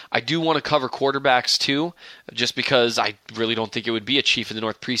quickly. I do want to cover quarterbacks too, just because I really don't think it would be a Chief of the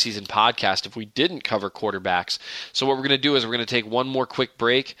North preseason podcast if we didn't cover quarterbacks. So what we're going to do is we're going to take one more quick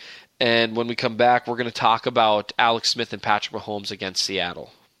break, and when we come back, we're going to talk about Alex Smith and Patrick Mahomes against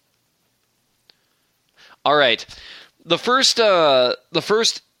Seattle. All right. The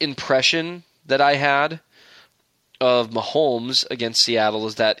first impression that I had of Mahomes against Seattle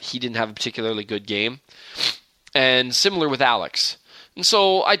is that he didn't have a particularly good game, and similar with Alex. And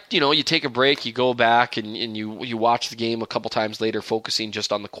so you take a break, you go back, and you watch the game a couple times later, focusing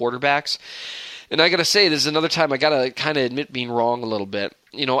just on the quarterbacks. And I gotta say, this is another time I gotta kind of admit being wrong a little bit.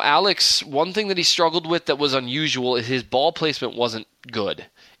 Alex, one thing that he struggled with that was unusual is his ball placement wasn't good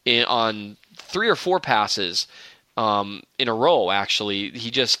on 3 or 4 passes. In a row, actually,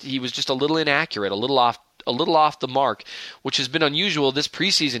 he was just a little inaccurate, a little off the mark, which has been unusual this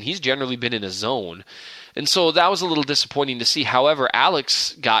preseason. He's generally been in a zone, and so that was a little disappointing to see. However,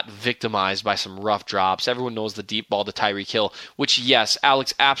 Alex got victimized by some rough drops. Everyone knows the deep ball to Tyreek Hill, which yes,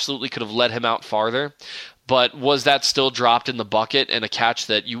 Alex absolutely could have led him out farther. But was that still dropped in the bucket and a catch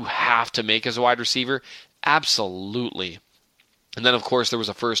that you have to make as a wide receiver? Absolutely. And then, of course, there was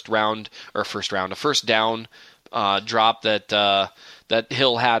a first down drop that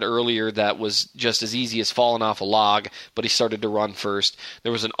Hill had earlier that was just as easy as falling off a log, but he started to run first.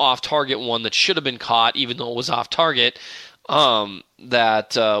 There was an off-target one that should have been caught, even though it was off-target,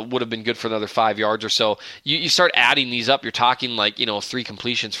 that would have been good for another 5 yards or so. You start adding these up, you're talking 3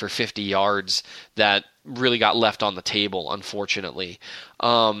 completions for 50 yards that really got left on the table, unfortunately.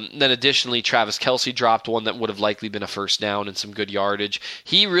 Then additionally, Travis Kelce dropped one that would have likely been a first down and some good yardage.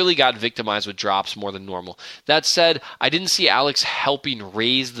 He really got victimized with drops more than normal. That said, I didn't see Alex helping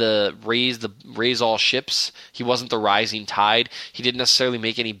raise all ships. He wasn't the rising tide. He didn't necessarily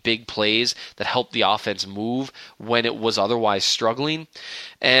make any big plays that helped the offense move when it was otherwise struggling.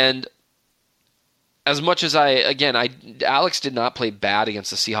 And as much as Alex did not play bad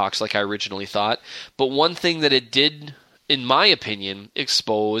against the Seahawks like I originally thought, but one thing that it did, in my opinion,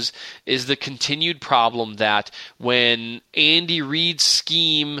 expose is the continued problem that when Andy Reid's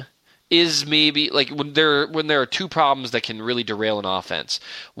scheme is maybe when there are 2 problems that can really derail an offense.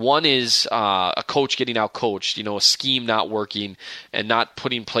 One is a coach getting out coached, a scheme not working and not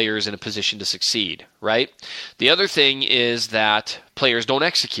putting players in a position to succeed, right? The other thing is that players don't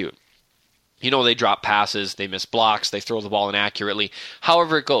execute. They drop passes, they miss blocks, they throw the ball inaccurately,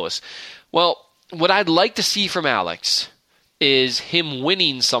 however it goes. Well, what I'd like to see from Alex is him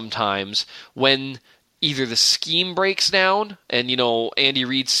winning sometimes when either the scheme breaks down and, Andy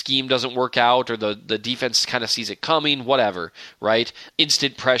Reid's scheme doesn't work out or the defense kind of sees it coming, whatever, right?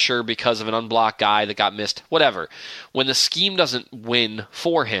 Instant pressure because of an unblocked guy that got missed, whatever. When the scheme doesn't win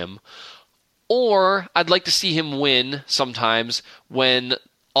for him, or I'd like to see him win sometimes when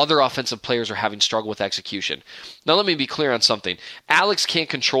other offensive players are having struggle with execution. Now, let me be clear on something. Alex can't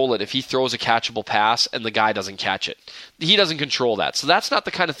control it if he throws a catchable pass and the guy doesn't catch it. He doesn't control that. So that's not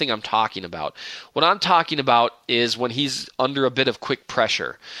the kind of thing I'm talking about. What I'm talking about is when he's under a bit of quick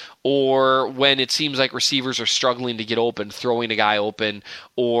pressure, or when it seems like receivers are struggling to get open, throwing a guy open,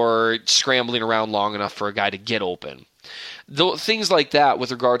 or scrambling around long enough for a guy to get open. Things like that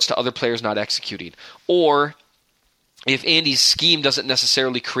with regards to other players not executing. Or if Andy's scheme doesn't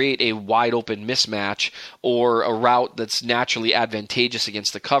necessarily create a wide open mismatch or a route that's naturally advantageous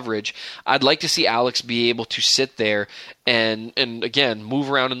against the coverage, I'd like to see Alex be able to sit there and again move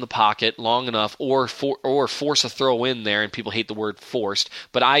around in the pocket long enough, or force a throw in there. And people hate the word forced,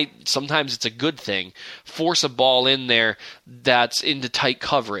 but sometimes it's a good thing. Force a ball in there that's into tight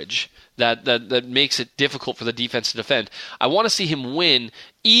coverage. That makes it difficult for the defense to defend. I want to see him win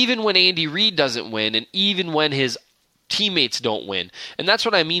even when Andy Reid doesn't win, and even when his teammates don't win. And that's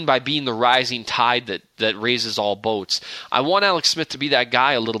what I mean by being the rising tide that raises all boats. I want Alex Smith to be that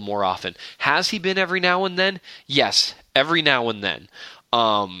guy a little more often. Has he been every now and then? Yes, every now and then.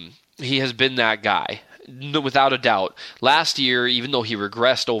 He has been that guy, without a doubt. Last year, even though he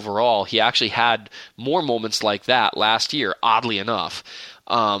regressed overall, he actually had more moments like that last year, oddly enough.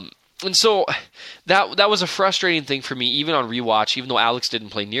 And so that was a frustrating thing for me, even on rewatch. Even though Alex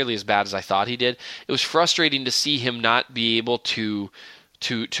didn't play nearly as bad as I thought he did, it was frustrating to see him not be able to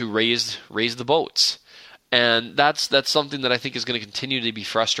raise the boats. And that's something that I think is going to continue to be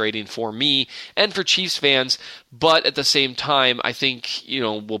frustrating for me and for Chiefs fans. But at the same time, I think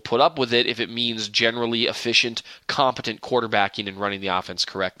we'll put up with it if it means generally efficient, competent quarterbacking and running the offense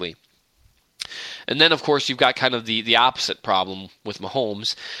correctly. And then, of course, you've got kind of the opposite problem with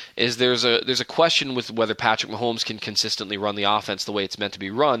Mahomes, is there's a question with whether Patrick Mahomes can consistently run the offense the way it's meant to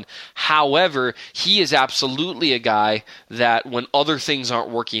be run. However, he is absolutely a guy that when other things aren't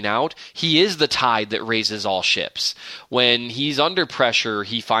working out, he is the tide that raises all ships. When he's under pressure,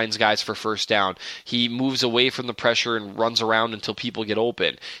 he finds guys for first down. He moves away from the pressure and runs around until people get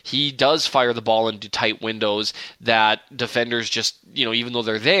open. He does fire the ball into tight windows that defenders just, even though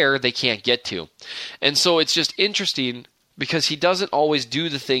they're there, they can't get to. And so it's just interesting because he doesn't always do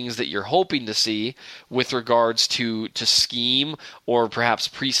the things that you're hoping to see with regards to scheme or perhaps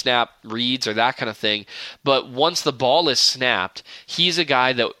pre-snap reads or that kind of thing. But once the ball is snapped, he's a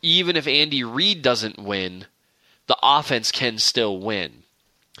guy that even if Andy Reid doesn't win, the offense can still win.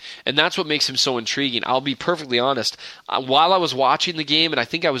 And that's what makes him so intriguing. I'll be perfectly honest. While I was watching the game, and I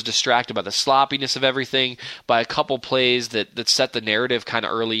think I was distracted by the sloppiness of everything, by a couple plays that set the narrative kind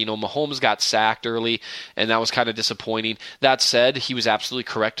of early. Mahomes got sacked early, and that was kind of disappointing. That said, he was absolutely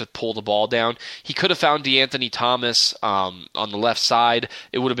correct to pull the ball down. He could have found DeAnthony Thomas on the left side.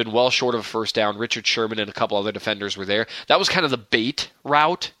 It would have been well short of a first down. Richard Sherman and a couple other defenders were there. That was kind of the bait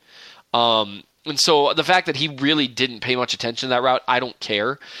route. And so the fact that he really didn't pay much attention to that route, I don't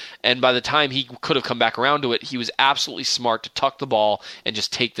care. And by the time he could have come back around to it, he was absolutely smart to tuck the ball and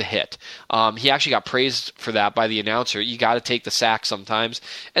just take the hit. He actually got praised for that by the announcer. You got to take the sack sometimes.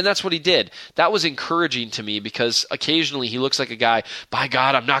 And that's what he did. That was encouraging to me because occasionally he looks like a guy, by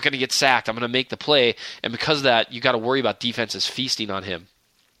God, I'm not going to get sacked. I'm going to make the play. And because of that, you got to worry about defenses feasting on him.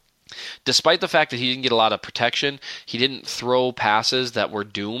 Despite the fact that he didn't get a lot of protection, he didn't throw passes that were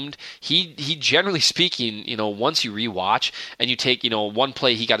doomed. He generally speaking, once you rewatch and you take, one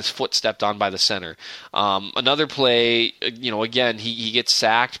play, he got his foot stepped on by the center. Another play, again, he gets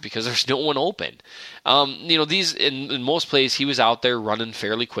sacked because there's no one open. These in most plays, he was out there running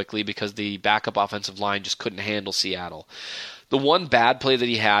fairly quickly because the backup offensive line just couldn't handle Seattle. The one bad play that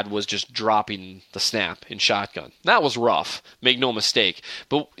he had was just dropping the snap in shotgun. That was rough, make no mistake.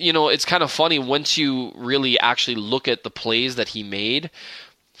 But, it's kind of funny once you really actually look at the plays that he made,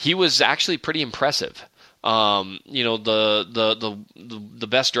 he was actually pretty impressive. The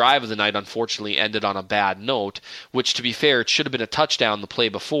best drive of the night unfortunately ended on a bad note, which to be fair, it should have been a touchdown the play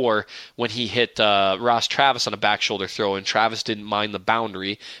before when he hit Ross Travis on a back shoulder throw and Travis didn't mind the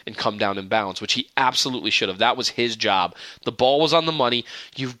boundary and come down in bounds, which he absolutely should have. That was his job. The ball was on the money.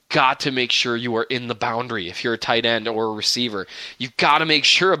 You've got to make sure you are in the boundary if you're a tight end or a receiver. You've got to make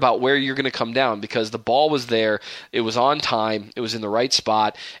sure about where you're going to come down because the ball was there. It was on time. It was in the right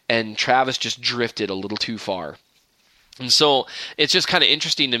spot, and Travis just drifted a little too far. And so it's just kind of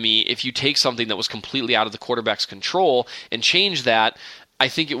interesting to me if you take something that was completely out of the quarterback's control and change that. I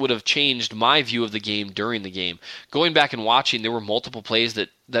think it would have changed my view of the game during the game. Going back and watching, there were multiple plays that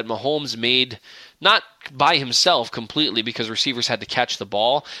Mahomes made, not by himself completely because receivers had to catch the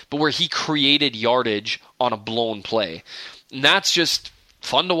ball, but where he created yardage on a blown play. And that's just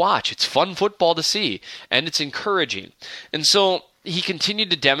fun to watch. It's fun football to see, and it's encouraging. And so he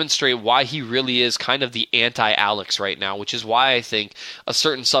continued to demonstrate why he really is kind of the anti-Alex right now, which is why I think a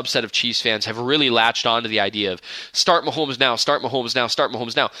certain subset of Chiefs fans have really latched on to the idea of start Mahomes now, start Mahomes now, start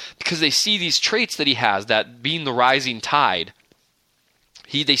Mahomes now, because they see these traits that he has, that being the rising tide.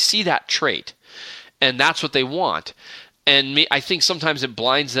 They see that trait, and that's what they want. And I think sometimes it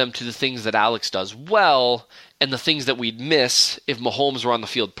blinds them to the things that Alex does well and the things that we'd miss if Mahomes were on the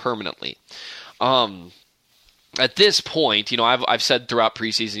field permanently. at this point, I've said throughout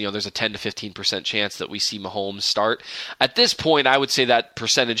preseason, there's a 10 to 15% chance that we see Mahomes start. At this point, I would say that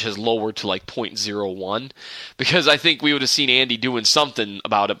percentage has lowered to like 0.01 because I think we would have seen Andy doing something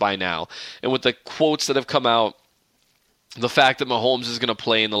about it by now. And with the quotes that have come out, the fact that Mahomes is going to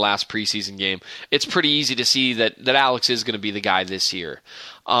play in the last preseason game, it's pretty easy to see that Alex is going to be the guy this year.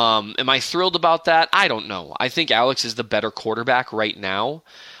 Am I thrilled about that? I don't know. I think Alex is the better quarterback right now.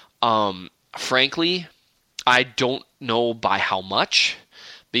 Frankly, I don't know by how much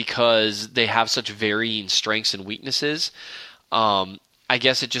because they have such varying strengths and weaknesses. I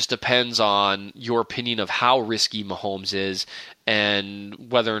guess it just depends on your opinion of how risky Mahomes is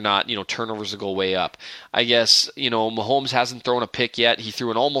and whether or not, turnovers will go way up. I guess, Mahomes hasn't thrown a pick yet. He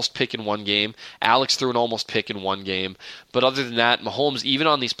threw an almost pick in one game. Alex threw an almost pick in one game. But other than that, Mahomes, even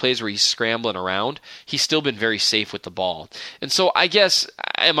on these plays where he's scrambling around, he's still been very safe with the ball. And so I guess,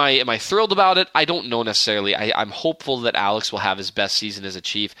 am I thrilled about it? I don't know necessarily. I'm hopeful that Alex will have his best season as a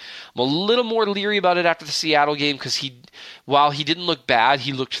Chief. I'm a little more leery about it after the Seattle game because while he didn't look bad,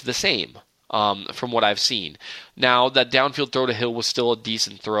 he looked the same. From what I've seen. Now, that downfield throw to Hill was still a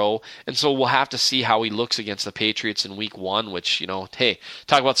decent throw, and so we'll have to see how he looks against the Patriots in Week 1, which, hey,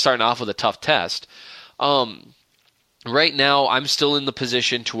 talk about starting off with a tough test. Right now, I'm still in the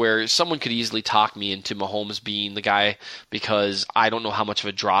position to where someone could easily talk me into Mahomes being the guy because I don't know how much of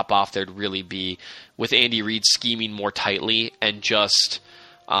a drop-off there'd really be with Andy Reid scheming more tightly and just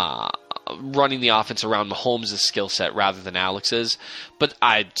running the offense around Mahomes' skill set rather than Alex's, but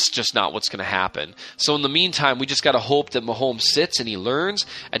it's just not what's going to happen. So in the meantime, we just got to hope that Mahomes sits and he learns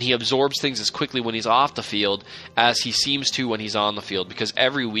and he absorbs things as quickly when he's off the field as he seems to when he's on the field, because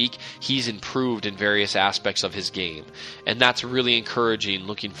every week he's improved in various aspects of his game, and that's really encouraging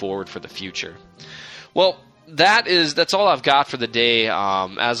looking forward for the future. Well, that's all I've got for the day.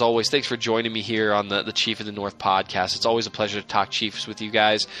 As always, thanks for joining me here on the Chief of the North podcast. It's always a pleasure to talk Chiefs with you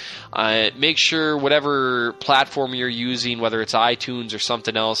guys. Make sure whatever platform you're using, whether it's iTunes or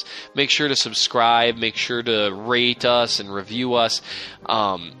something else, make sure to subscribe, make sure to rate us and review us.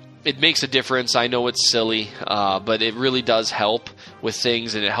 It makes a difference. I know it's silly, but it really does help with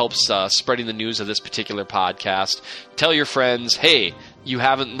things, and it helps spreading the news of this particular podcast. Tell your friends, hey, you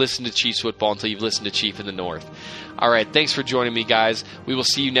haven't listened to Chiefs football until you've listened to Chief in the North. All right, thanks for joining me, guys. We will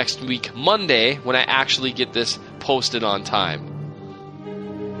see you next week, Monday, when I actually get this posted on time.